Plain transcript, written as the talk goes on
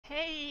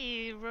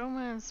Hey,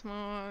 romance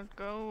mode,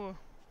 go.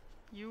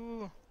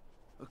 You.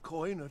 A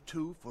coin or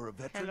two for a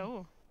veteran?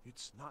 Hello.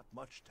 It's not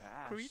much to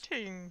ask.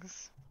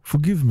 Greetings.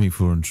 Forgive me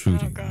for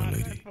intruding, oh God, my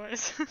lady, that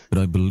voice. but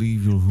I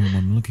believe you're whom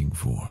I'm looking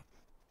for.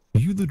 Are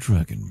you the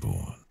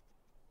Dragonborn?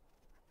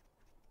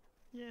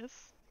 Yes.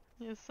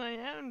 Yes, I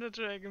am the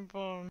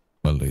Dragonborn.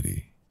 My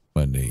lady,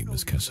 my name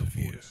is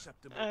Cassavir.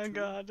 Oh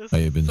God, this I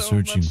have been is so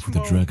searching much for the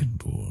more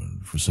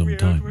Dragonborn for some weird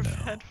time with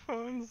now,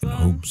 headphones in on.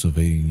 hopes of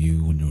aiding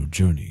you on your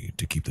journey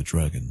to keep the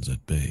dragons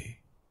at bay.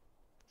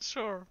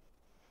 Sure.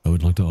 I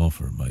would like to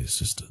offer my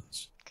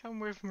assistance. Come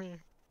with me.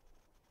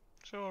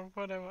 Sure,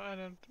 whatever, I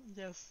don't...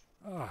 Yes.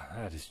 Ah,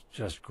 that is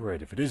just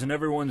great. If it isn't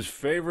everyone's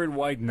favorite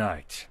white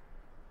knight.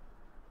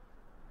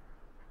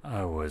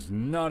 I was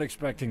not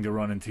expecting to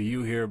run into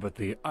you here, but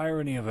the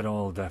irony of it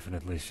all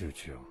definitely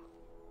suits you.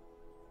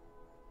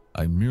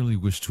 I merely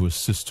wish to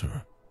assist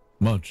her,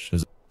 much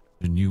as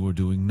you are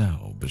doing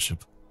now,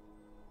 Bishop.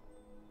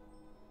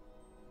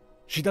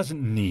 She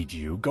doesn't need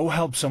you. Go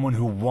help someone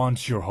who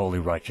wants your holy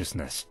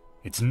righteousness.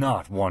 It's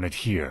not wanted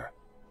here.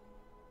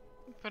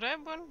 But I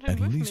want him At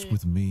with least me.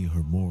 with me,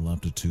 her moral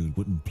aptitude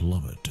wouldn't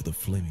plummet to the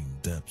flaming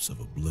depths of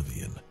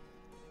oblivion.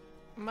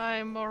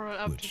 My moral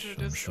Which aptitude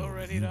I'm is sure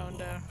already you down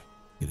there. along,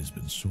 it has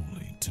been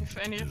sorely tempted If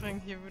to anything,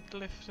 do. he would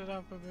lift it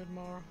up a bit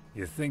more.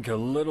 You think a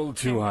little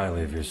too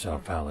highly of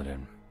yourself,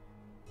 Paladin.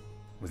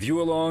 With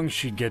you along,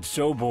 she'd get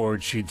so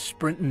bored she'd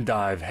sprint and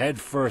dive head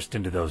first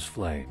into those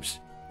flames.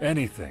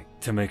 Anything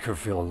to make her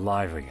feel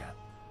alive again.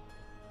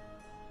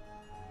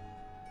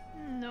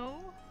 No.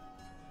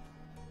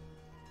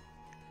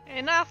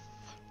 Enough!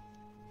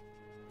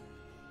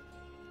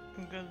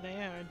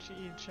 Glare at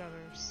each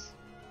other's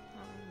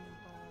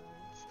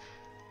eyeballs.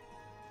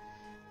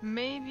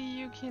 Maybe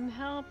you can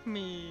help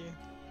me.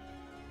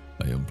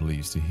 I am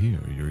pleased to hear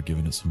you're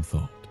giving it some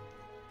thought.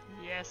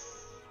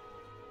 Yes.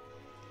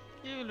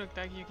 You look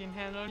like you can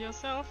handle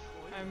yourself.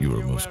 I You mean, are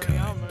you're most wearing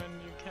kind. armor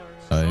and you carry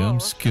a I am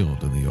sword.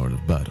 skilled in the art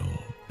of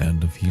battle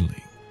and of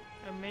healing.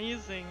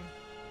 Amazing.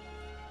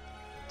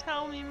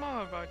 Tell me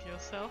more about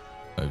yourself.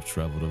 I've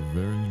traveled a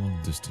very long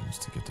distance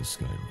to get to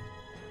Skyrim.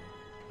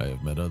 I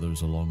have met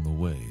others along the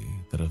way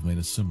that have made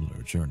a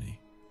similar journey.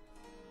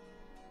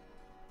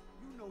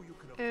 You know you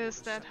can afford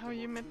Is a that how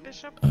you scepter or met two?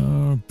 Bishop?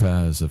 Our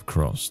paths have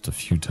crossed a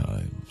few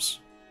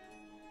times.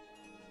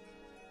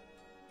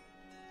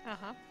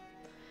 Uh-huh.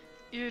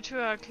 You two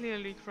are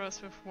clearly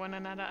cross with one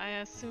another. I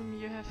assume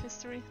you have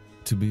history?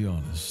 To be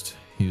honest,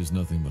 he is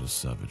nothing but a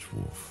savage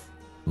wolf,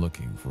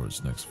 looking for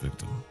its next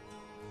victim.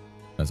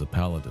 As a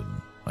paladin,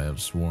 I have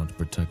sworn to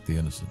protect the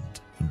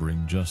innocent and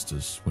bring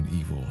justice when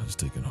evil has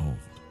taken hold.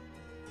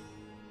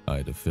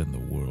 I defend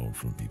the world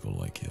from people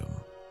like him.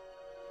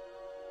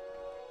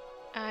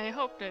 I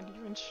hope that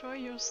you enjoy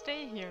your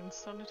stay here in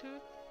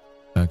Solitude.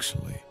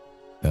 Actually,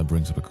 that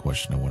brings up a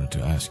question I wanted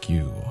to ask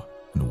you,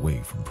 and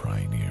away from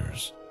prying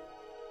ears.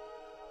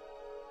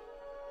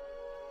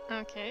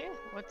 Okay,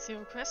 what's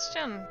your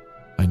question?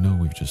 I know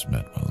we've just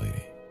met, my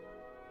lady,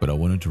 but I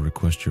wanted to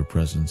request your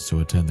presence to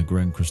attend the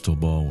Grand Crystal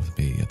Ball with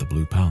me at the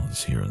Blue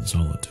Palace here in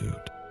Solitude.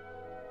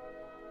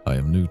 I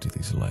am new to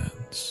these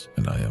lands,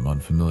 and I am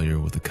unfamiliar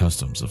with the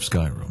customs of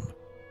Skyrim,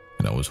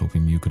 and I was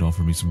hoping you could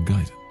offer me some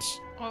guidance.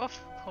 Of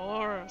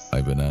course.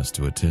 I've been asked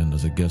to attend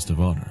as a guest of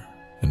honor,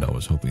 and I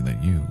was hoping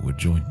that you would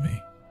join me.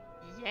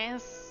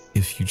 Yes.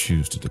 If you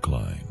choose to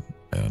decline,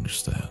 I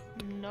understand.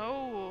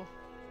 No.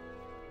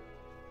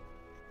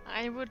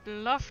 I would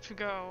love to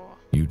go.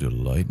 You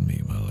delight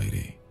me, my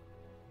lady.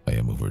 I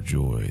am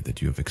overjoyed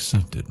that you have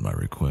accepted my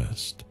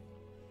request.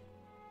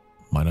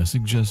 Might I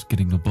suggest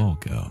getting a ball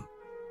gown?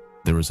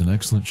 There is an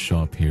excellent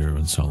shop here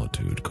in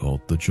Solitude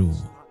called The Jewel.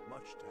 Not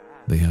much to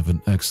ask. They have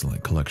an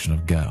excellent collection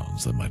of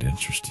gowns that might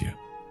interest you.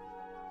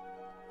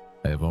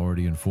 I have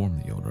already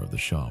informed the owner of the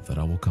shop that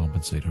I will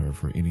compensate her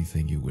for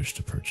anything you wish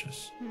to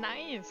purchase.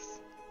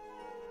 Nice.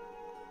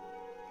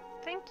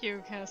 Thank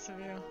you,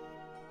 Cassavir.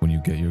 When you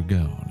get your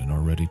gown and are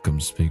ready, come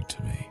speak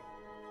to me,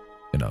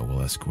 and I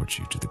will escort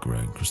you to the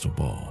Grand Crystal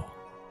Ball,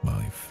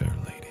 my fair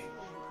lady.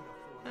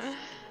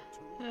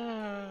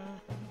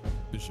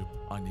 Bishop,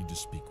 I need to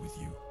speak with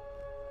you.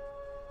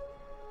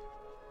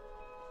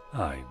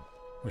 I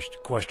wish to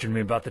question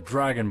me about the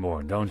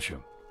Dragonborn, don't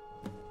you?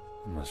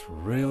 You must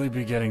really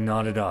be getting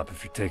knotted up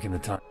if you're taking the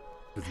time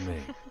with me.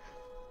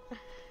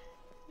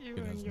 You It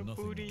and has your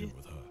nothing booty. to do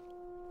with her.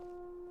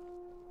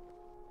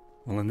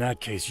 Well, in that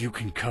case, you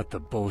can cut the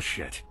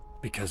bullshit,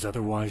 because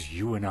otherwise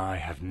you and I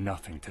have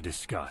nothing to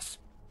discuss.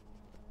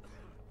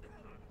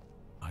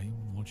 I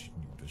am watching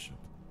you, Bishop.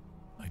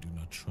 I do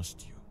not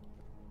trust you,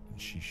 and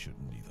she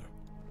shouldn't either.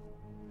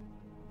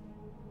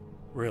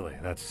 Really,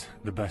 that's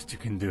the best you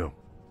can do.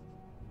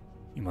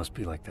 You must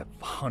be like that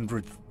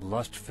 100th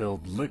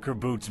lust-filled liquor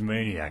boots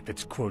maniac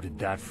that's quoted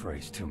that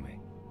phrase to me.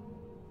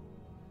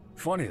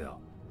 Funny though,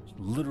 it's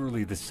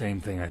literally the same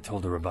thing I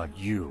told her about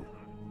you,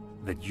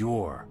 that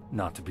you're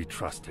not to be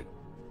trusted.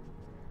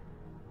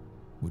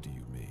 What do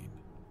you mean?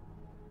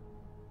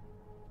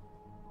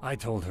 I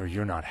told her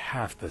you're not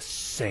half the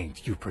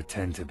saint you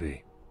pretend to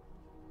be.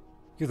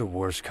 You're the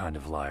worst kind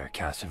of liar,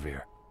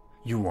 Casimir.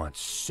 You want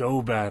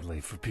so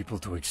badly for people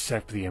to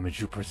accept the image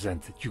you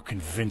present that you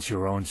convince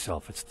your own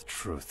self it's the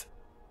truth.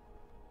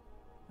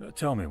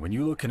 Tell me, when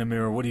you look in a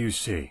mirror, what do you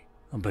see?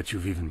 I'll bet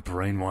you've even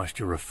brainwashed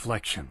your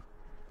reflection.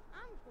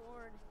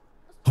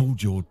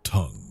 Hold your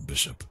tongue,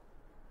 Bishop.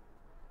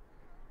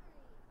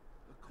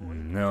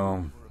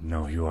 No,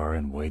 you are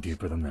in way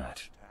deeper than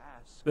that.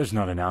 There's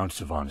not an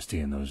ounce of honesty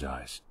in those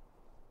eyes.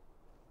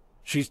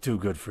 She's too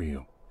good for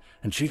you,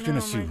 and she's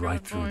gonna see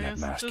right through that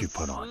mask you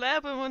put on.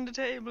 Slap him on the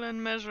table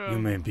and measure him. You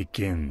may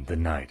begin the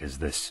night as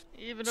this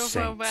Even though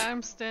saint, where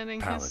I'm standing,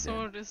 paladin, his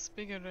sword is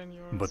bigger than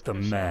yours. but the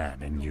Bishop.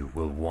 man in you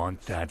will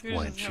want that You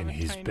just wench have in a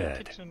his tiny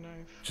bed, kitchen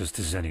knife just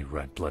as any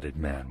red-blooded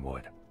man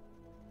would.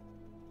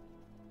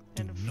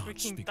 and a Do not freaking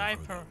speak of her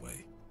diaper. that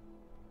way.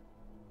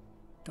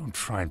 Don't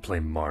try and play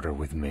martyr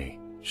with me.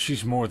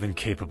 She's more than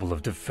capable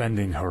of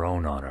defending her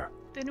own honor.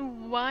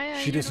 Then why are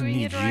She you doesn't doing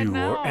need it right you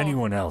now? or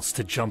anyone else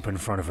to jump in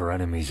front of her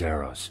enemy's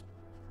arrows.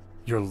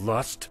 Your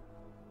lust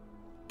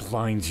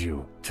blinds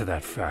you to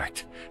that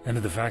fact, and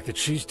to the fact that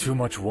she's too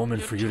much woman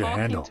You're for you to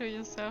handle. talking to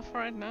yourself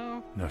right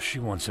now. No, she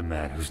wants a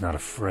man who's not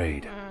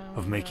afraid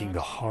of making God.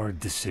 the hard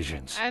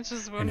decisions, I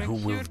just want and a who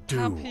will cute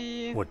do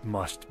puppy, what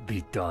must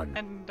be done.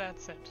 and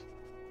that's it.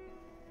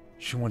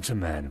 She wants a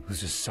man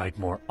who's a sight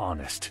more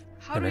honest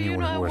How than do you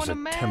anyone know I who wears want a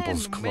man?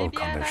 temple's cloak Maybe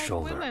on I their like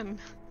shoulder women.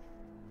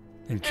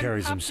 and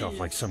carries himself puppies.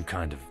 like some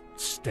kind of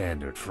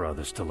standard for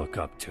others to look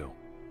up to.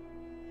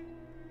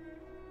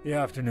 The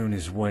afternoon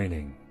is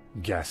waning,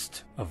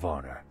 guest of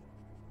honor.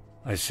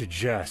 I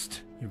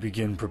suggest you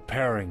begin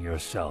preparing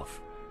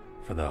yourself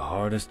for the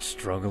hardest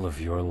struggle of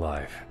your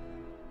life.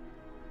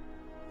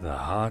 The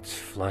hot,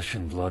 flesh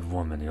and blood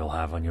woman you'll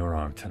have on your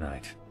arm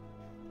tonight.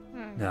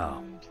 Oh,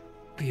 Now, God.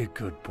 be a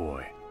good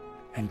boy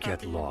and get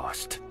Puppy.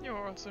 lost.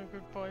 You're also a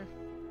good boy.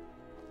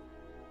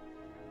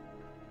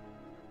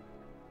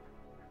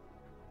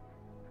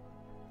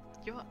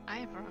 Your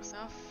eyebrows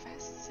are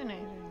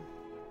fascinating.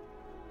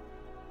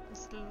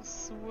 Those little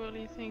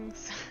swirly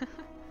things.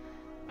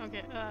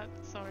 Okay,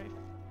 sorry.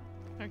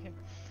 Okay.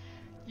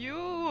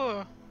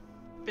 You,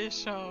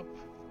 Bishop.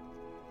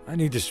 I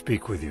need to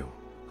speak with you.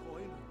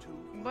 Coin or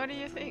two. What do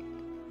you think?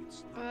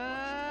 It's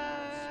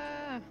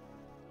not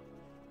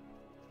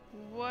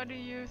What do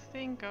you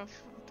think of...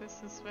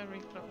 This is very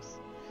close.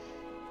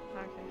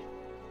 Okay.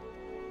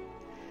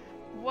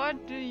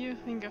 What do you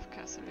think of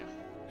Casimir?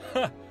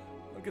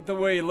 Look at the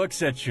way he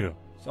looks at you.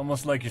 It's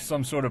almost like you're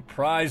some sort of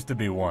prize to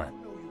be won. I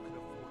know you can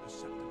afford a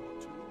septim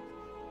or two.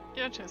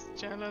 You're just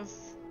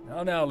jealous.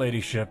 Now,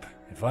 ladyship.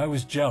 If I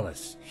was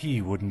jealous,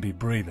 he wouldn't be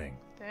breathing.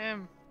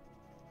 Damn.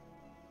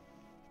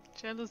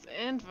 Jealous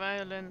and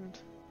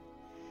violent.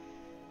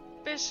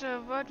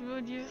 Bishop, what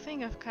would you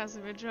think of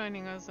Casimir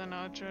joining us on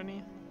our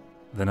journey?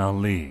 Then I'll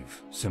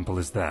leave. Simple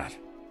as that.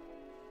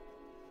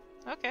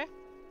 Okay.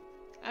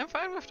 I'm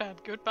fine with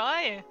that.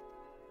 Goodbye.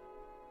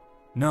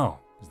 No.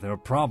 Is there a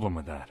problem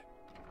with that?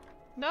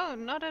 No,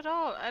 not at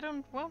all. I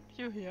don't want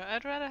you here.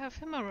 I'd rather have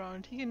him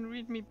around. He can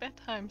read me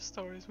bedtime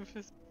stories with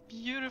his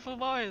beautiful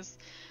voice.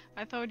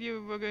 I thought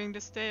you were going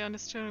to stay on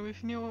this journey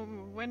with me.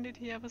 When did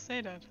he ever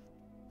say that?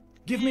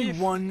 Give me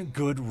one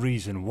good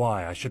reason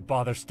why I should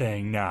bother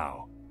staying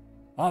now.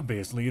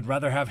 Obviously, you'd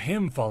rather have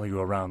him follow you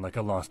around like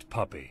a lost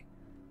puppy.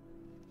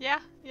 Yeah.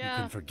 You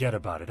can forget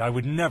about it. I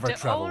would never The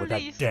travel with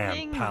that only damn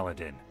thing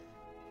paladin.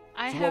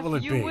 I So what have will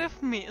it you be?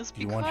 with me is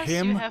Do you want because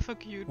him you have a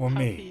cute or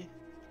me? puppy.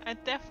 I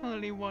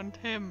definitely want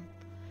him.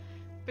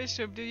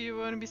 Bishop, do you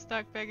want to be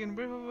stuck back in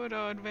Riverwood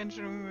or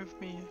adventuring with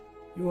me?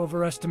 You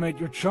overestimate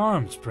your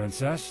charms,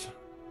 princess.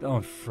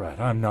 Don't fret.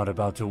 I'm not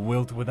about to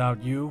wilt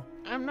without you.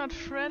 I'm not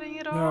fretting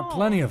at all. There are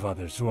plenty of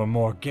others who are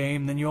more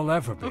game than you'll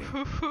ever be.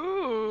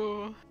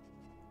 Ooh.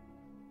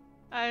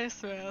 I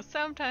swear,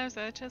 sometimes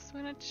I just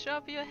want to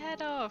chop your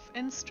head off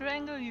and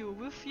strangle you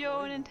with your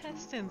own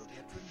intestines,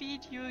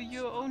 feed you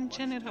your own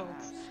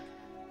genitals.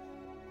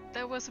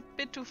 That was a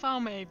bit too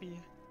far, maybe.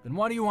 Then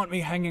why do you want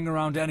me hanging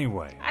around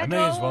anyway? I may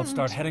as well don't.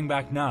 start heading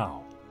back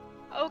now.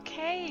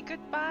 Okay,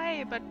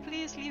 goodbye, but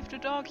please leave the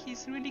dog.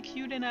 He's really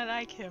cute and I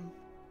like him.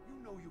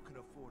 You know you can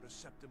afford a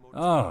septim or two.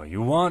 Oh,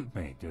 you want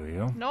me, do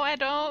you? No, I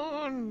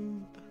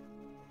don't.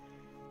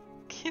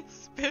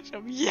 Kiss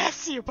Bishop.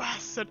 Yes, you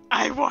bastard.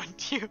 I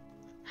want you.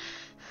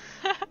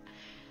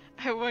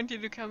 I want you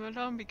to come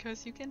along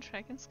because you can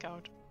track and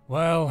scout.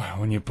 Well,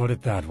 when you put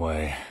it that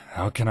way,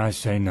 how can I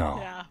say no?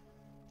 Yeah,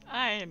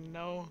 I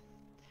know.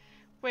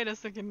 Wait a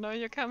second, now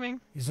you're coming?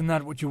 Isn't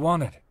that what you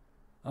wanted?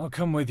 I'll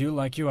come with you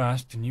like you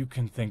asked, and you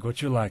can think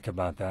what you like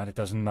about that. It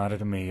doesn't matter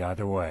to me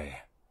either way.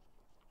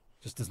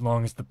 Just as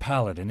long as the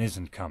paladin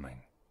isn't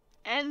coming.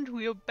 And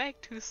we're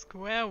back to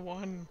square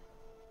one.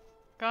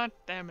 God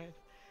damn it.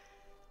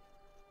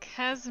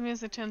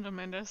 Casimir's a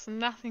gentleman, there's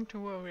nothing to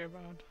worry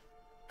about.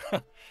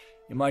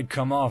 He might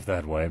come off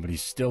that way, but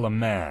he's still a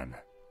man.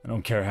 I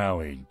don't care how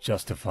he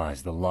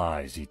justifies the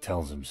lies he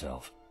tells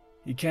himself.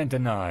 He can't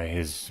deny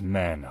his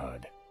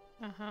manhood.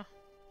 Uh-huh.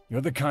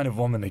 You're the kind of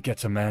woman that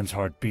gets a man's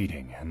heart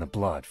beating and the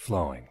blood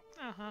flowing.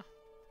 Uh-huh.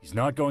 He's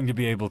not going to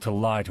be able to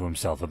lie to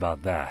himself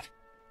about that.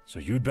 so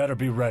you'd better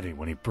be ready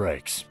when he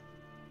breaks.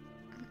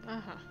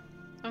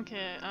 Uh-huh.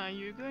 Okay, are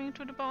you going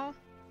to the ball?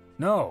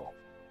 No.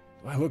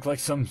 Do I look like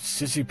some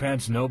sissy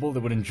pants noble that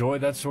would enjoy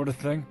that sort of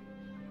thing?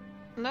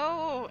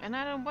 No, and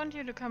I don't want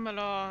you to come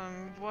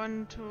along.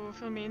 Want to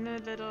fill me in a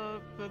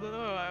little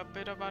a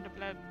bit about the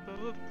blood.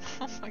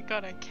 Oh my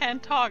god, I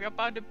can't talk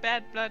about the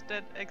bad blood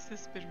that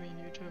exists between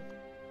you two.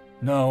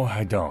 No,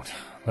 I don't.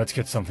 Let's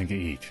get something to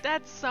eat.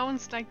 That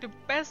sounds like the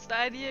best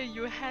idea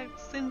you had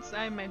since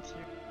I met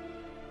you.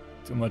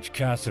 Too much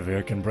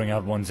Cassavir can bring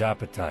out one's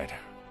appetite.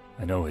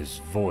 I know his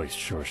voice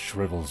sure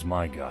shrivels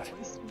my gut.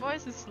 His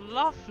voice is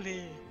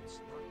lovely.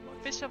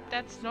 Bishop,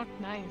 that's not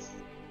nice.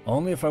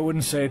 Only if I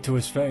wouldn't say it to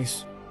his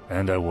face.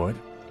 And I would.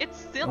 It's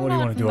still What do you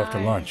not want to do nice. after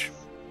lunch?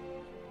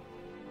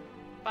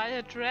 Buy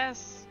a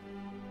dress.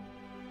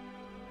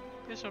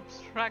 Bishop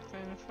shrugs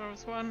and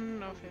throws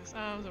one of his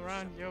arms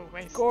around your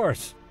waist. Of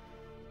course.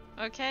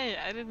 Okay,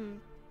 I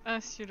didn't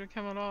ask you to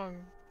come along,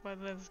 but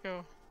let's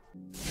go.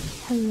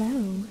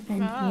 Hello and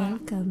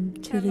welcome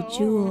to the hello.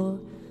 Jewel.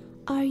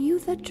 Are you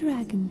the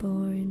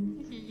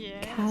Dragonborn?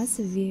 Yes.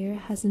 Casimir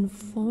has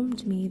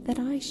informed me that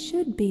I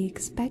should be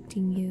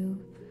expecting you.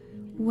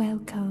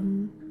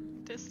 Welcome.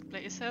 This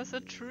place has a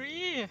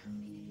tree.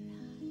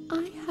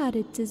 I had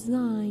it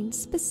designed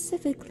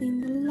specifically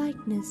in the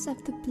likeness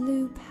of the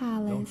Blue Don't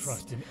Palace.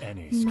 trust in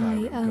any My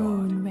Skyrim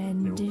own god.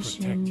 They will protect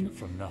you rendition.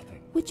 from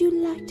nothing. Would you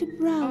like to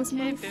browse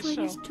Okay, my Bishop.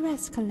 finest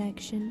dress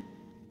collection?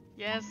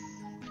 Yes,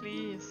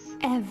 please.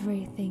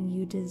 Everything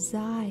you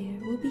desire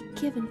will be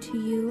given to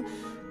you.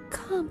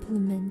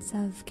 Compliments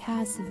of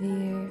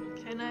Casimir.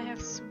 Can I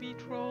have sweet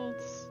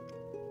rolls?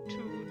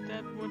 To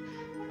that one.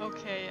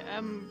 Okay,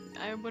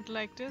 I would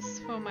like this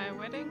for my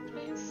wedding,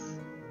 please.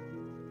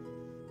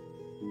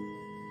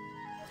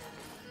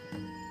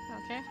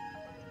 Okay.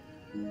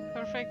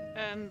 Perfect,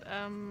 and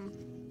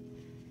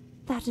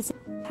That is,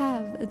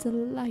 have a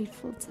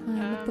delightful time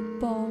at the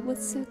ball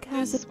with Sir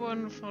Casimir. this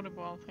one for the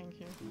ball, thank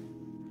you.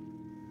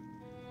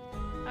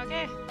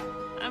 Okay,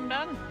 I'm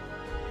done.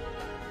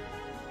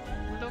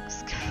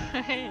 Looks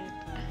great.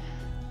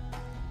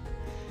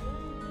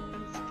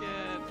 That's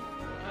good.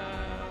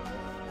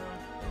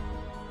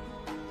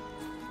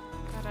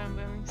 God, I'm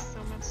wearing so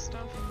much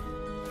stuff.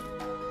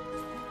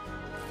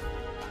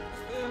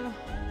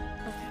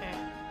 Okay.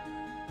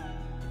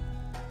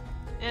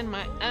 And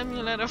my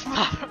amulet of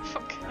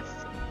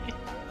motherfuckers.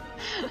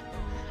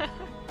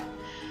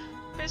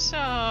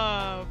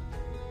 Bishop!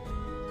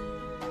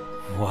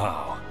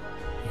 Wow.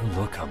 You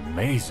look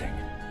amazing.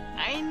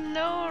 I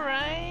know,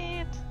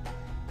 right?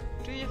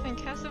 Do you think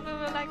Cassaville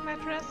will like my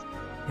dress?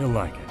 He'll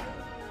like it.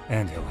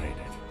 And he'll hate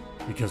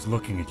it. Because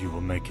looking at you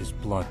will make his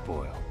blood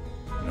boil.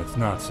 And it's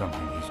not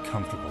something he's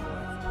comfortable with.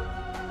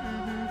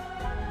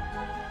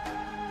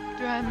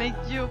 Do I make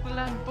your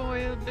blood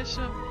boil,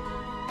 Bishop?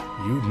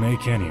 You'd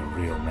make any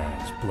real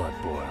man's blood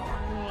boil.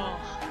 Oh,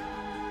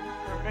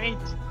 great.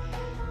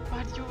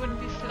 But you wouldn't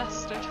be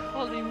flustered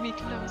holding me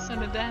close on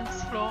the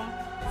dance floor.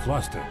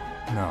 Flustered?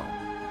 No.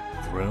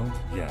 Thrilled?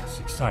 Yes.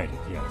 Excited?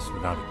 Yes,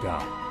 without a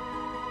doubt.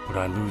 Would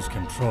I lose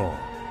control?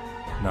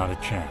 Not a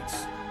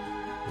chance.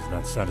 Does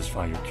that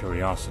satisfy your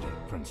curiosity,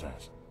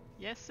 Princess?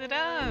 Yes, it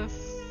does.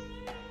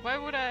 Why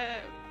would I...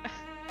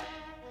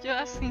 You're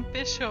asking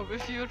Bishop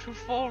if you're too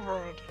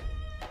forward.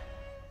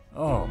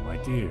 Oh, my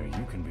dear,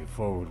 you can be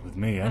forward with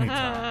me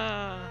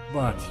anytime.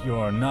 But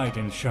your knight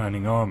in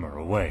shining armor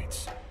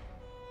awaits.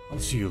 I'll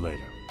see you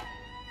later.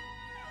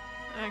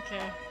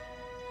 Okay.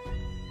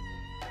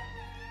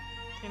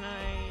 Can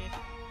I...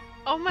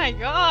 Oh my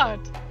god!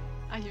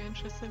 Are you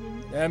interested in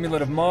me?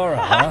 Amulet of Mara,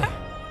 huh?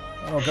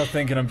 Don't go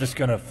thinking I'm just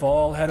gonna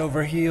fall head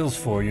over heels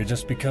for you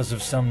just because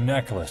of some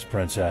necklace,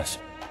 Princess.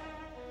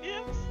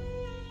 Yes.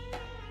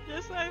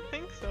 Yes, I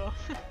think so.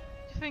 You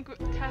think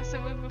Casa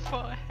will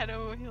fall head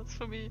over heels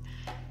for me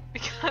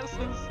because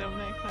of some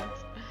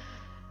necklace?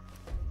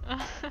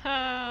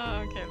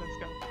 Okay, let's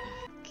go. You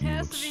look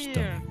Casimir,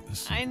 stunning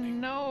this I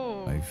evening.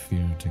 know. I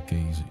fear to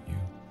gaze at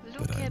you,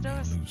 Look that I at may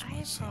those lose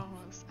myself.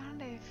 eyebrows. Aren't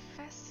they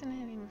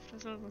fascinating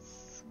with little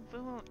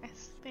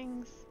swivel-ass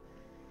things?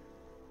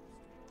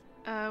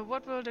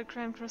 What will the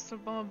Grand Crystal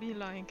Ball be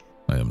like?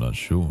 I am not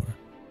sure.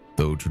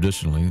 Though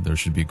traditionally there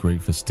should be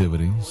great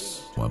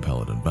festivities, my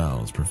paladin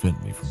vows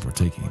prevent me from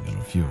partaking in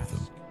a few of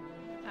them.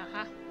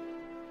 Uh-huh.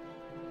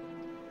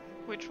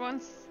 Which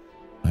ones?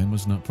 I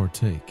must not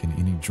partake in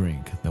any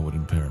drink that would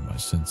impair my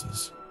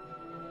senses.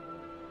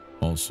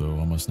 Also,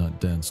 I must not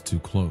dance too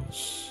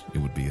close. It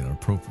would be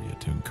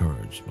inappropriate to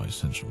encourage my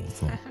sensual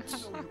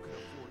thoughts.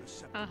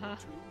 Uh-huh.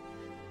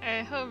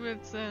 I hope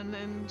it's an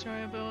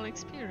enjoyable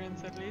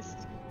experience at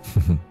least.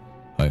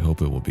 I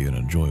hope it will be an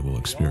enjoyable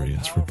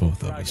experience for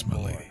both of us, my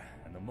lady.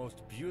 And the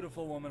most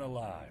beautiful woman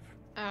alive.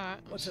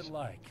 What's it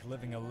like,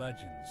 living a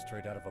legend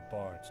straight out of a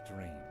bard's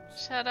dreams?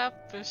 Shut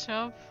up,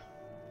 Bishop.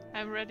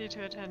 I'm ready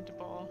to attend the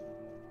ball.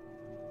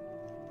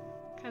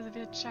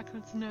 Casimir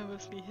chuckles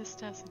nervously, his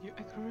stares at you,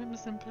 a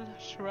crimson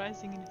blush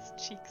rising in his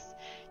cheeks.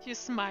 You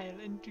smile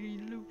and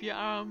you loop your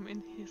arm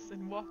in his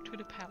and walk to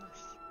the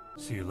palace.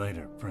 See you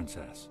later,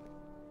 Princess.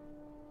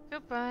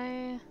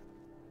 Goodbye.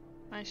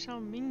 I shall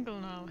mingle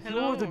now.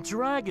 Hello. You're the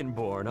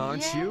Dragonborn,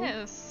 aren't you?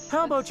 Yes.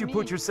 How about that's you me.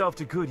 put yourself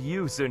to good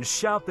use and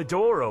shout the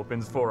door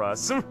opens for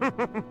us?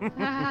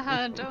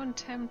 Don't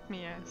tempt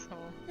me, asshole.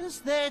 Is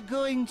there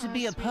going to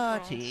be a sweet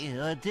party,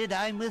 or did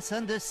I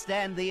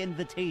misunderstand the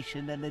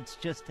invitation and it's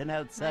just an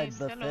outside Nice.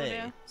 Hello buffet?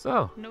 there.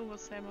 So, Noble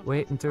Sam.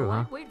 waiting through,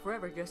 huh? I'd wait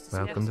forever just to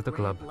Welcome see to those the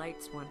club. grand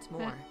lights once Yeah.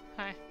 more.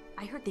 Hi.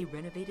 I heard they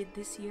renovated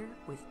this year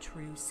with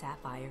true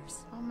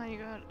sapphires. Oh my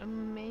god,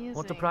 amazing.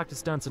 Want to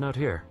practice dancing out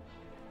here?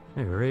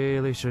 I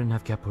really shouldn't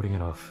have kept putting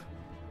it off.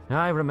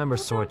 I remember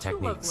Well, sword don't you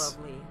look techniques,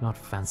 lovely? not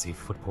fancy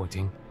foot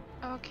pointing.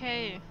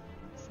 Okay,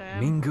 Sam.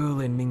 Mingle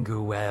and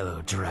mingle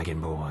well,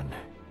 Dragonborn.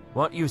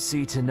 What you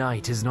see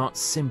tonight is not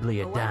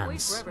simply a Oh, I'd wait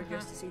dance. forever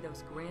just to see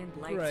those grand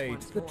lights Great,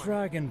 once the more.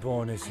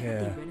 Dragonborn is I heard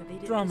they here.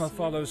 renovated Drama this year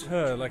follows with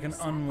her true like an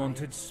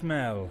unwanted sapphires.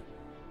 smell.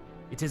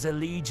 It is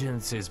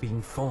allegiances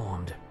being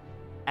formed,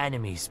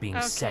 enemies being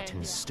set Okay,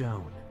 in yeah.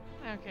 stone,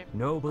 Okay.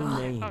 noble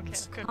Okay,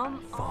 names good.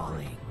 Come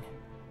falling.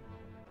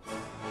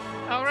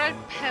 Alright,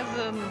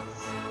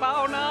 peasants.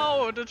 Bow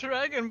now, the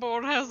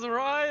Dragonborn has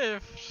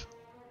arrived.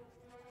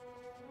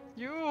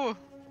 You,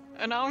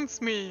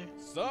 announce me.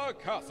 Sir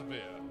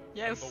Casimir.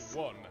 Yes. And the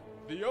one,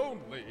 the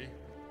only.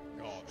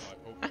 God,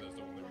 I hope there's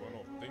only one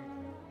of thing.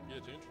 Get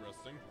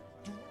interesting.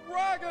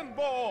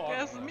 Dragonborn!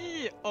 Yes,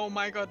 me. Oh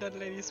my god, that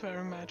lady's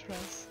wearing my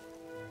dress.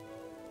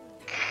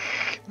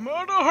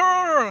 Murder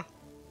her!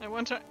 I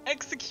want her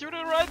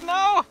executed right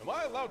now. Am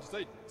I allowed to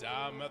say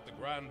damn at the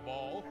grand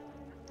ball?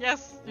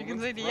 Yes, you can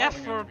Woman's say the frowning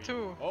F at word me.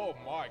 too. Oh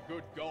my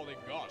good golly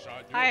gosh, I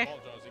do Hi,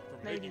 apologize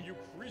for lady. making you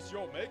crease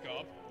your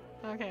makeup.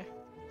 Okay.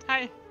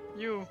 Hi,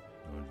 you.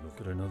 Don't look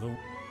at another one.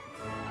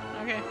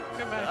 Okay,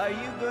 goodbye. Are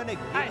you going to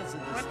give Hi, us a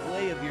what?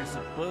 display of your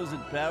supposed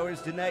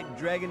powers tonight,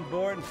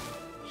 Dragonborn?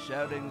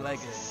 Shouting like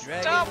a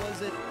dragon, Stop.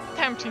 was it?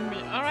 Tempting me.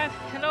 Alright,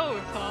 hello,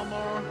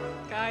 farmer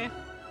guy.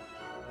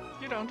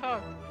 You don't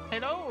talk.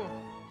 Hello.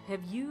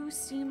 Have you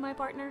seen my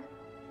partner?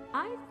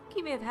 I think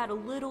he may have had a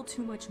little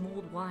too much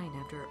mulled wine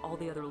after all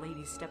the other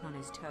ladies stepped on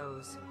his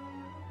toes.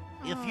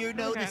 If Oh, you're okay.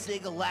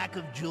 noticing a lack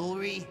of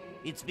jewelry,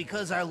 it's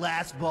because our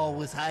last ball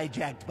was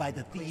hijacked by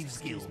the Please Thieves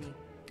excuse Guild. me.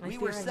 I We fear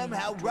were I may somehow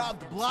have dropped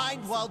robbed them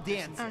blind some while posters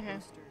dancing. Okay,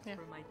 yeah.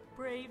 For my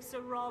brave Sir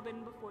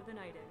Robin before the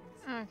night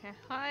ends. Okay,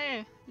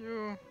 hi,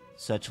 you.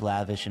 Such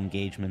lavish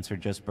engagements are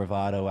just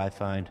bravado, I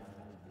find.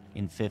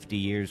 In 50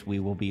 years, we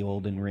will be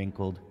old and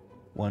wrinkled.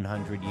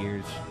 100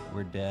 years,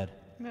 we're dead.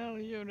 Well,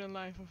 you're the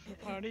life of the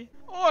party.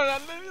 Oh,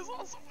 that lady's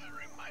also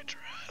wearing my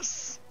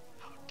dress.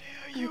 How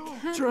dare you?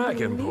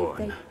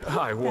 Dragonborn,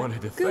 I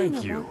wanted to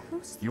thank you.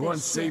 You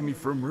once saved me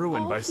from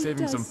ruin by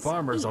saving some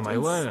farmers on my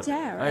land.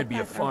 I'd be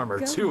a farmer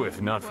too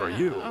if not for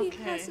you.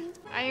 Okay,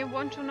 I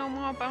want to know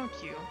more about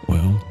you.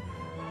 Well,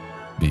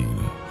 being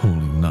a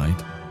holy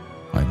knight,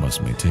 I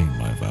must maintain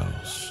my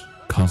vows,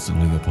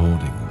 constantly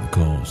upholding the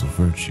cause of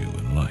virtue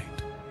and light.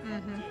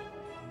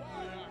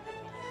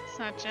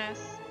 Such as?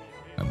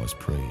 I must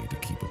pray to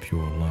keep a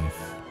pure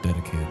life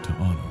dedicated to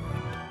honor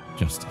and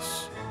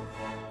justice.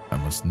 I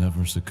must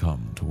never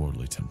succumb to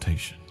worldly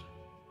temptation.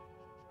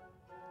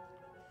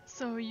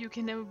 So you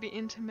can never be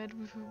intimate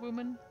with a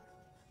woman?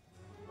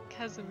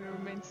 Casimir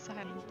remains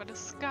silent, but a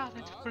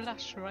scarlet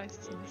blush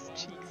rises in his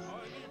cheeks.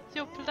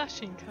 You're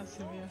blushing,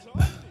 Casimir.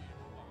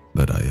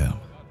 That I am.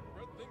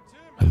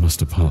 I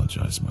must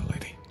apologize, my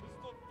lady.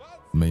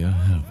 May I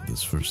have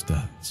this first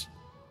dance?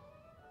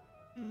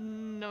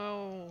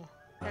 No.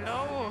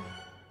 Hello,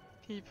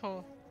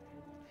 people.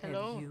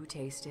 Hello. Have you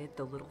tasted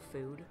the little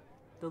food?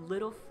 The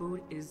little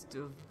food is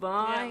Yeah,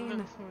 divine.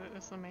 the food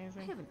is I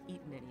amazing. haven't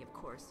eaten any, of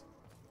course.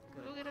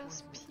 Look at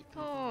those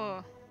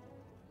people.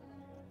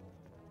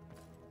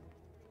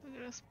 Look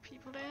at those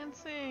people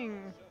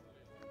dancing.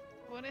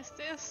 What is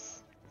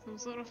this? Some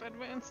sort of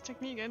advanced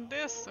technique and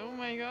this. Oh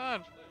my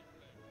god.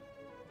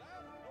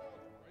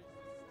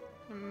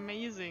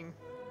 Amazing.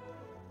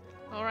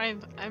 Alright,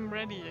 I'm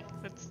ready.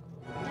 Let's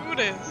do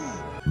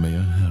this. May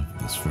I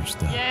have this first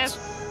dance?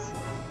 Yes!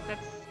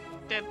 Let's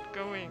get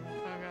going.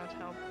 Oh god,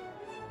 help.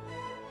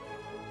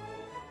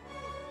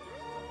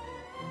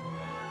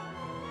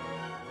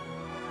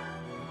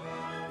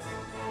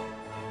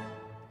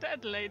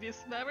 That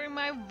lady's wearing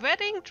my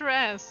wedding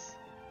dress!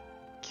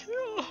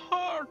 Kill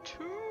her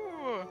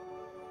too!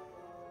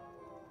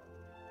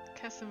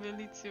 Casimir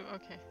leads you.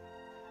 Okay.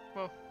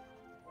 Whoa.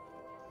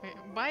 Wait,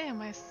 why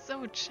am I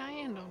so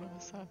giant all of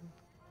a sudden?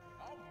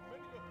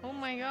 Oh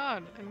my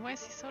god, and why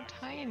is he so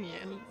tiny?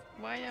 And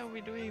why are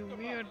we doing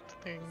weird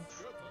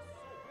things?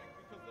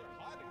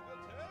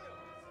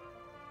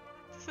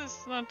 This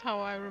is not how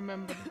I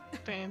remember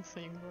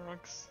dancing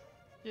works.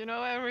 You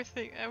know,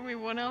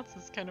 everyone else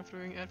is kind of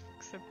doing it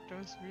except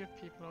those weird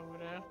people over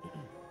there.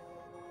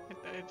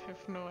 I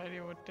have no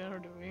idea what they're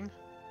doing.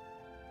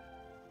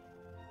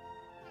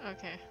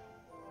 Okay.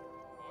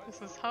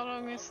 How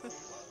long is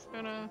this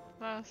gonna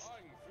last?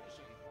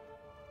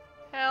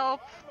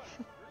 Help!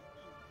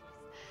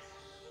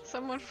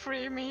 Someone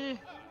free me!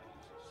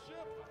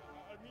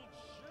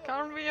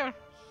 Come here!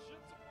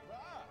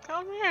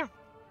 Come here!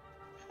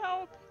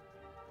 Help!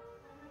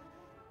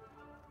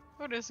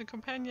 Oh, there's a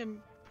companion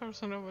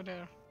person over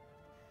there.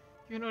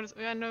 You notice?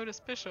 I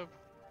notice Bishop.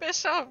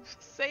 Bishop,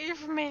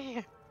 save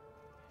me!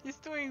 He's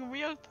doing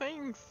weird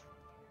things.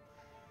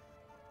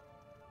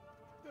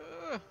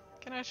 Ugh,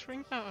 can I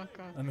shrink now? Oh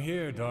god. I'm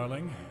here,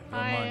 darling.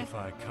 Don't mind if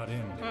I cut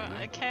in.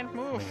 I can't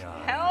move. May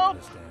I Help!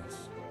 just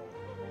dance?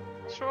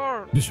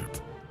 Sure. Bishop.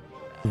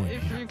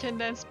 If you can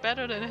dance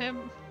better than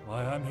him.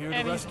 Why, I'm here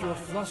to rescue a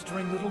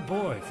flustering little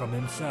boy from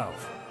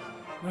himself.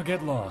 Now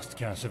get lost,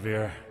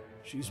 Casimir.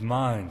 She's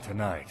mine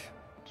tonight.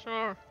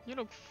 Sure. You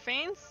look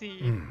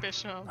fancy,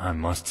 Bishop. I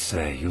must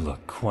say, you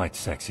look quite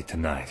sexy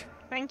tonight.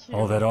 Thank you.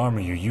 All that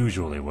armor you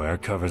usually wear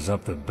covers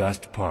up the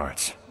best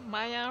parts.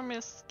 My arm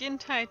is skin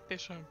tight,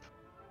 Bishop.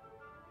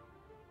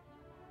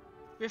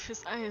 With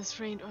his eyes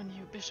trained on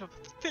you, Bishop.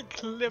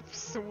 Thick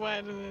lips,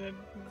 wider than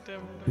the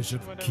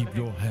Bishop, keep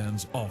your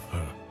hands off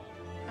her.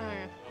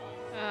 Okay.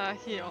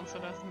 He also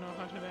doesn't know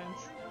how to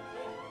dance.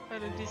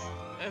 But at least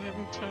I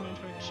didn't turn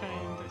into a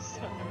giant this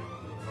time.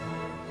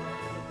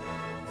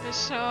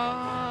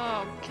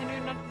 Bishop, can you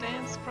not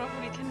dance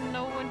properly? Can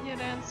no one here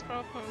dance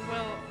properly?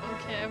 Well,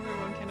 okay,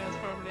 everyone can dance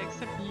properly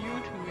except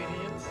you two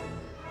idiots.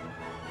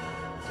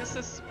 This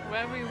is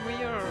very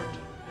weird,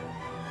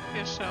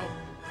 Bishop.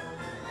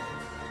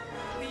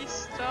 Please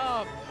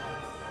stop.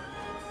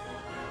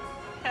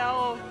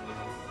 Help.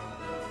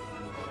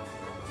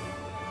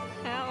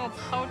 Help,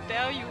 how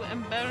dare you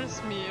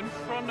embarrass me in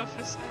front of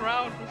this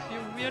crowd with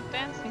your weird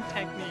dancing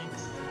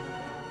techniques.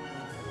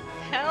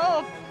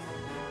 Help!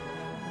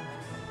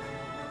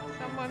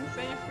 Someone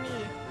save me.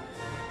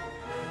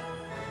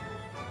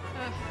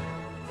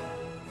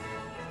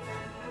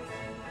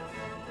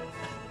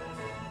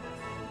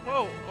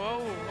 Whoa, whoa,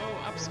 whoa,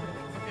 upswing.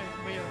 Okay,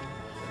 weird.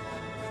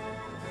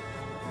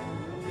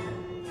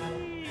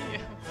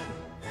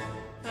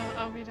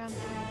 Are we done?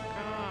 Thank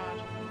God.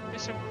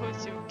 Bishop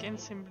pulls you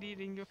against him,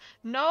 bleeding you.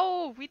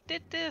 No, we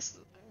did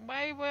this.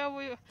 Why were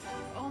we?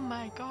 Oh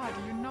my God,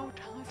 you know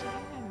how to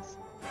dance.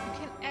 You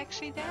can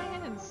actually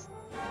dance.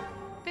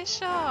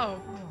 Bishop,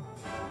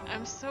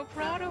 I'm so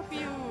proud of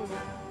you.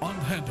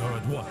 Unhand her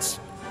at once.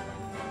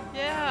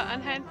 Yeah,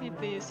 unhand me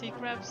please. He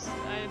grabs.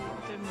 I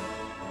didn't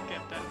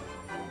get that.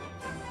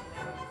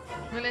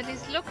 Well, at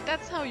least look,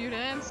 that's how you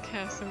dance,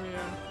 Casimir.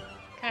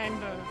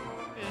 Kinda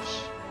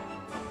ish.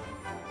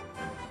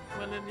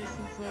 Well, at least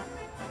it's not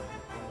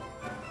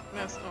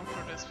less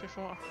awkward as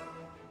before.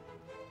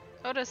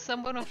 Oh, there's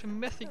someone of the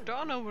mythic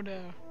dawn over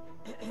there.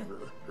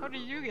 How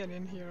did you get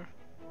in here?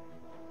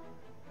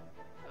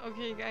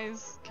 Okay,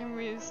 guys, can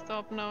we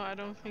stop now? I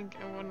don't think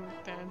I want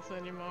to dance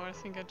anymore. I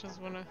think I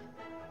just want to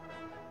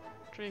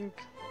drink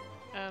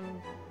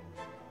and,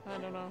 I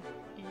don't know,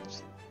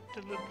 eat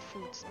the little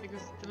foods,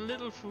 because the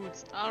little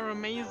foods are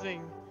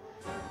amazing.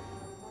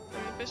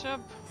 Okay,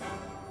 Bishop,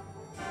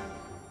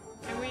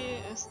 can we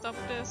stop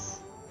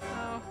this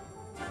now?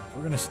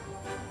 We're gonna...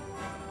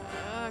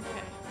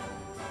 Okay.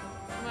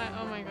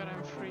 Oh my God,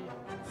 I'm free.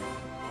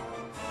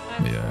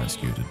 May I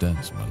ask you to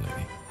dance, my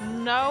lady?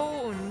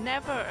 No,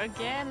 never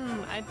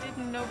again. I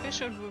didn't know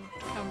Bishop would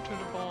come to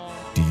the ball.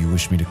 Do you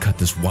wish me to cut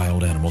this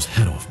wild animal's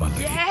head off, my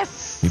lady?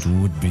 Yes! It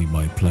would be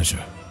my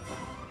pleasure.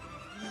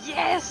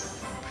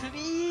 Yes!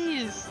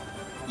 Please!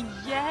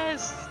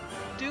 Yes!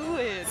 Do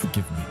it!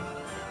 Forgive me,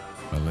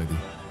 my lady.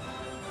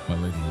 My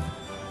lady,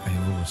 I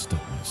have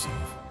overstepped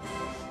myself.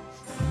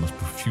 I must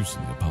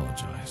profusely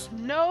apologize.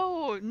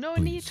 No, no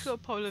Please, need to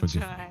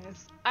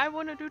apologize. I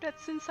want to do that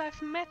since I've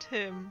met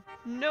him.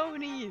 No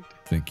need.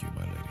 Thank you,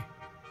 my lady.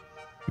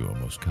 You are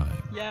most kind.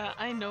 Yeah,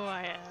 I know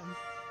I am.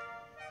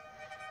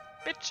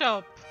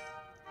 Bishop!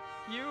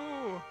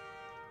 You!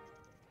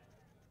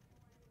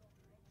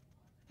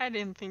 I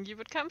didn't think you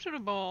would come to the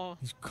ball.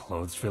 These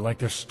clothes feel like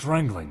they're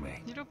strangling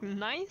me. You look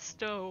nice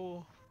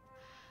though.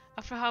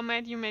 After how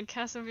mad you made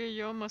Casimir,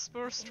 you almost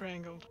were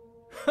strangled.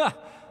 Ha!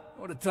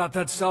 I would have taught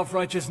that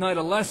self-righteous knight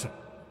a lesson.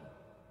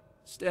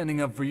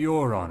 Standing up for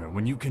your honor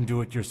when you can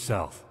do it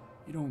yourself.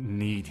 You don't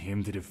need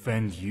him to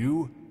defend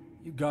you.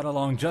 You got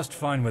along just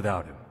fine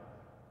without him.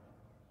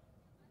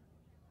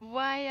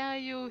 Why are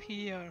you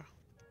here?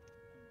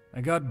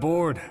 I got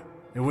bored.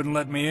 They wouldn't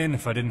let me in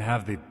if I didn't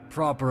have the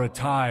proper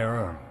attire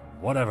or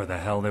whatever the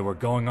hell they were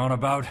going on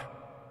about.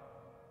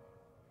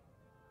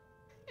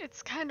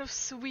 It's kind of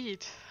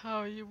sweet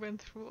how you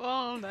went through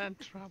all that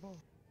trouble.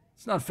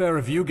 It's not fair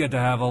if you get to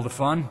have all the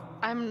fun.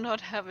 I'm not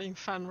having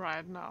fun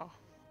right now.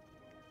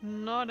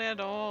 Not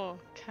at all,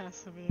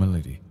 Casimir. My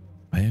lady,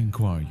 I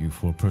inquire you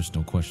for a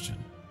personal question.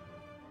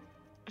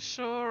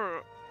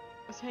 Sure.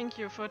 Thank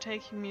you for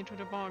taking me to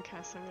the ball,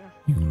 Casimir.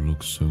 You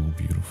look so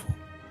beautiful.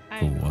 I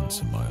For know.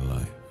 once in my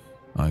life,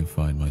 I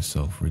find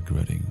myself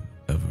regretting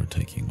ever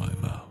taking my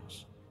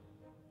vows.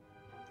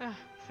 Ah,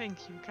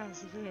 thank you,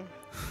 Casimir.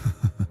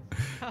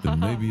 Then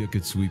maybe I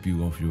could sweep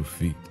you off your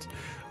feet,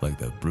 like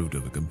that brute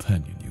of a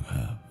companion you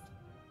have.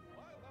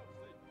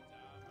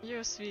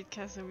 You're sweet,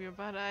 Casimir,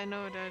 but I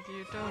know that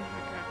you don't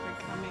regret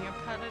becoming a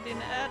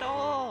paladin at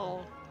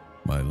all.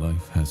 My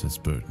life has its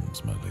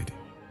burdens, my lady.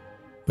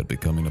 But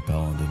becoming a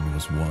paladin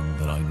was one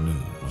that I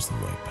knew was the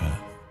right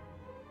path.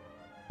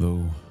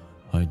 Though,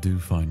 I do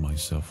find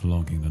myself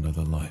longing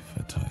another life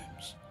at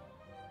times.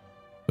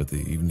 But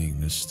the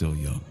evening is still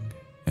young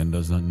and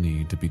does not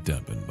need to be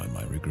dampened by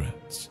my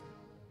regrets.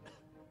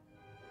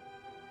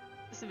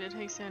 Så vi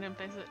har ikke en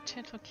blæser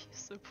tæt og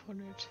kisse på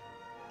nyt.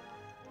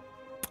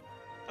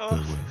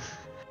 Farewell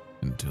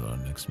until our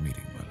next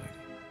meeting, my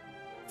lady.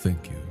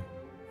 Thank you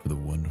for the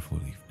wonderful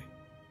evening.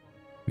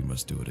 We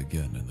must do it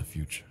again in the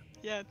future.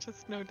 Yeah,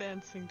 just no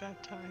dancing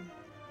that time.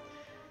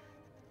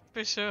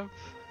 Bishop.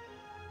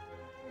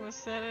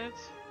 Was that it?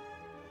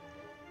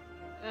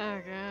 Oh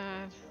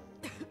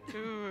god.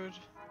 Dude.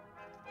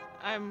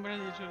 I'm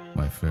ready to leave.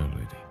 My fair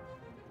lady,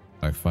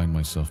 I find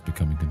myself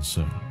becoming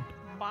concerned.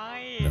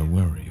 Why? And I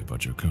worry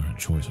about your current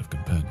choice of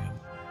companion.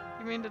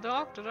 You mean the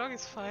dog? The dog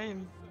is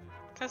fine.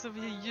 Because of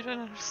you don't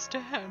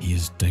understand. He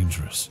is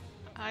dangerous.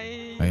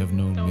 I have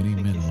known many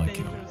men like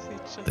him.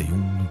 They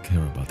only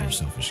care about their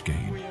selfish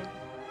gain. Weird.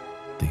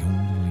 They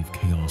only leave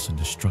chaos and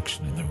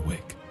destruction in their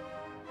wake.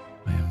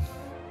 I am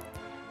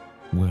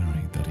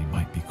worried that he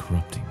might be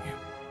corrupting you.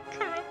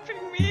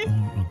 Corrupting me? You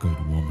are a good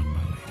woman,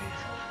 my lady.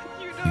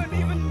 You don't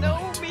even know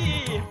light me.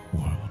 in the dark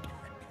world.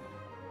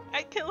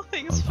 I kill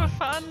things for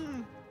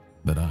fun.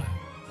 That I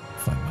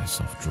find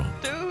myself drawn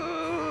to.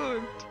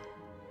 Dude.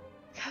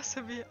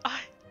 Casimir,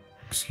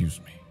 Excuse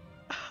me.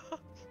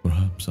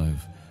 Perhaps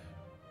I've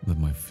let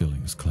my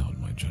feelings cloud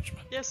my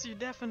judgment. Yes, you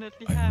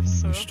definitely I have, only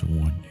sir. wish to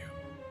warn you.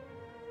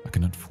 I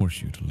cannot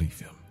force you to leave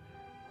him,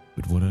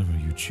 but whatever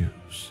you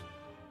choose,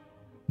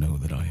 know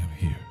that I am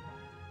here.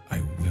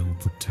 I will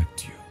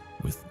protect you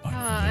with my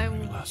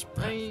very last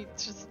breath. I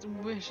just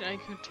wish I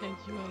could take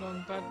you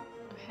along, but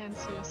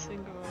hence your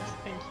singles.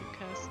 Thank you,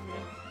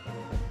 Casimir.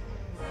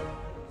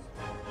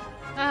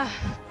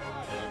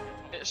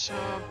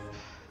 Bishop.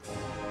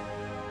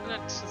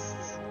 Let's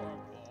just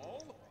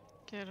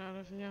get out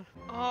of here.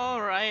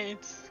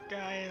 Alright,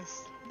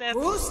 guys.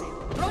 Let's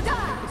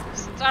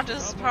start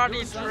this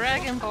party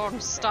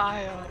Dragonborn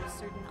style.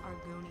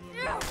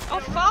 Oh,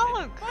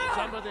 Falk!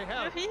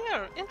 You're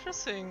here!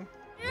 Interesting.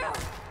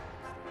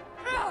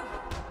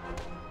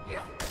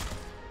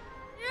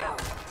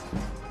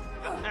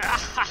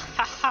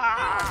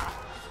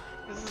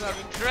 This is our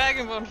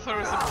Dragonborn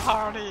Thursday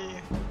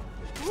party.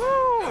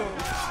 Woo!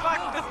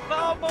 Fuck the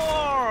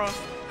Thalmor!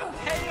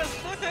 Hey,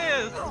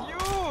 Sithis!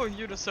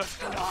 You deserve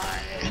to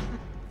die!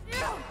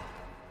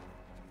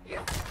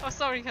 Oh,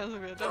 sorry,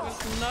 Casimir, that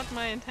was not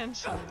my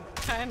intention.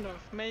 Kind of,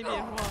 maybe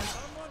it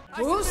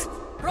was.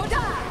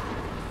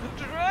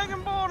 The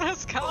Dragonborn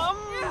has come!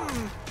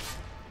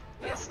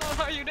 That's not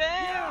how you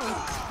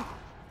dance!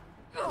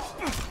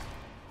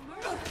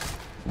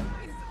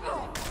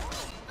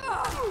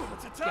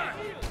 It's a time.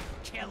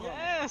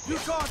 Yes! You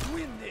can't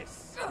win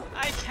this.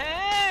 I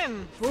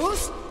can!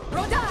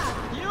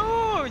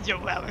 You're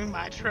wearing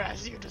my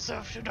dress, you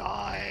deserve to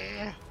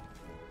die!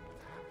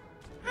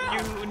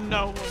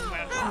 No one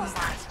wears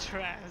my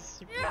dress,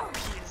 you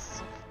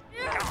piece of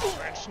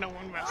garbage. No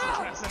one wears a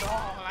dress at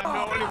all. I'm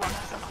the only one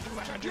that's allowed to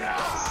wear a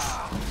dress.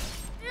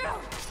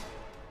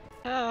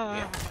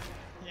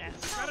 Yes.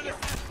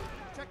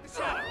 Check the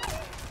shadow.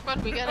 But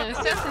we got an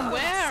assassin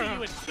where?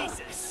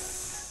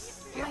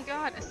 Oh my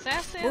god,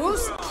 assassin!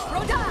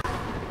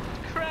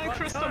 Crank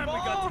crystal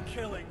ball!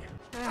 Killing.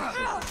 This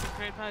is a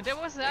great part. There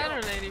was the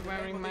other lady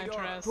wearing my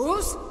dress.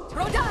 Who's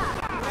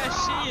Where is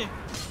she?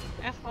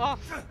 F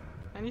off.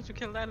 I need to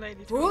kill that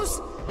lady too. Who's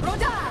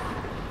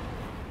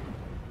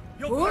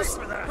You'll pay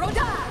for that.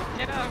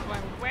 Get out of my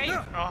way!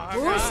 Oh god!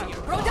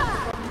 Get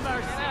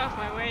out of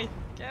my way!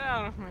 Get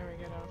out of my way!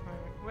 Get out of my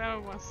way! Where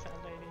was that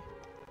lady?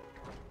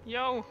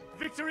 Yo!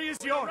 Victory is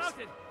yours.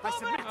 I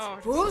submit. Oh,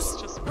 Who's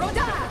it's just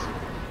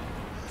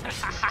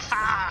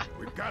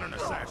We've got an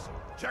assassin.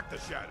 Check the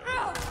shadow.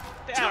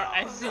 there!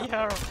 I see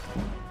her.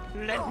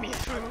 Let me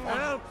through.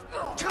 Help!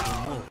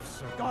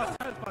 God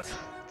help us.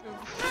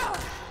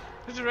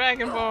 The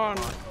Dragonborn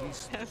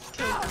has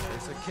killed me.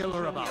 There's a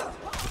killer about.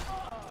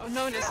 Oh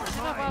no, there's a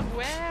killer about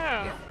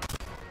where?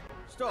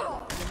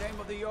 Stop. In the name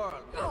of the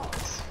Jarl.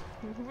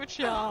 Which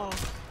y'all?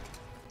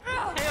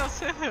 Hail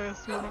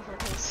Sithis,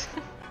 motherfuckers.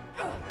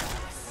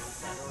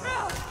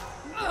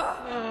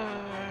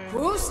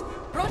 Who's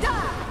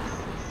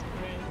This is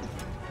great.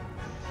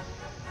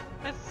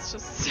 Let's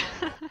just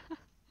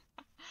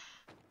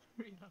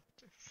reload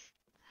this.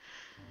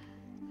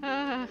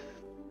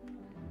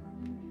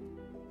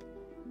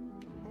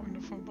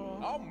 Wonderful ball.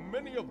 How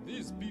many of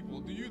these people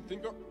do you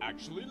think are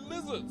actually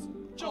lizards?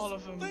 Just All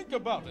of them. think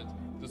about it.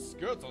 The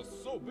skirts are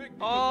so big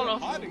All because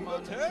of they're hiding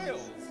them. their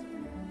tails.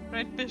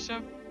 Right,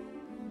 Bishop?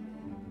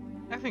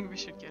 I think we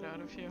should get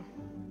out of here.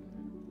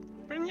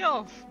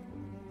 Brynjolf!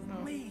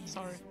 Oh,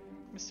 sorry.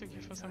 Mistook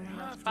you for someone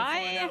else.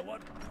 Bye!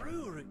 What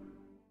brewery?